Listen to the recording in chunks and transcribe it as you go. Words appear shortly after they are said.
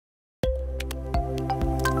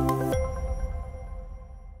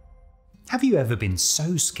Have you ever been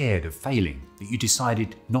so scared of failing that you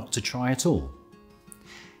decided not to try at all?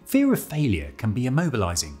 Fear of failure can be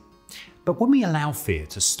immobilizing, but when we allow fear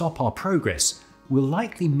to stop our progress, we'll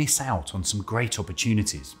likely miss out on some great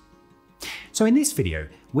opportunities. So in this video,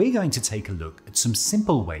 we're going to take a look at some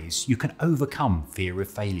simple ways you can overcome fear of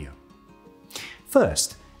failure.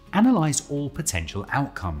 First, analyze all potential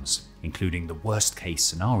outcomes, including the worst-case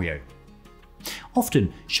scenario.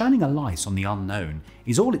 Often, shining a light on the unknown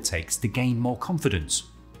is all it takes to gain more confidence.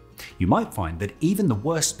 You might find that even the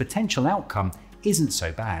worst potential outcome isn't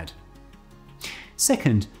so bad.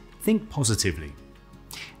 Second, think positively.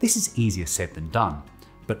 This is easier said than done,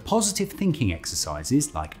 but positive thinking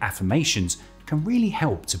exercises like affirmations can really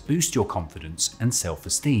help to boost your confidence and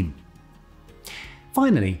self-esteem.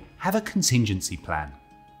 Finally, have a contingency plan.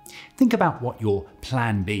 Think about what your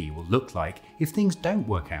plan B will look like if things don't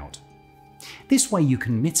work out. This way you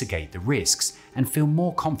can mitigate the risks and feel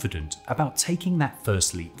more confident about taking that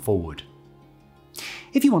first leap forward.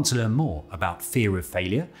 If you want to learn more about fear of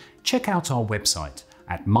failure, check out our website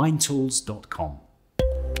at mindtools.com.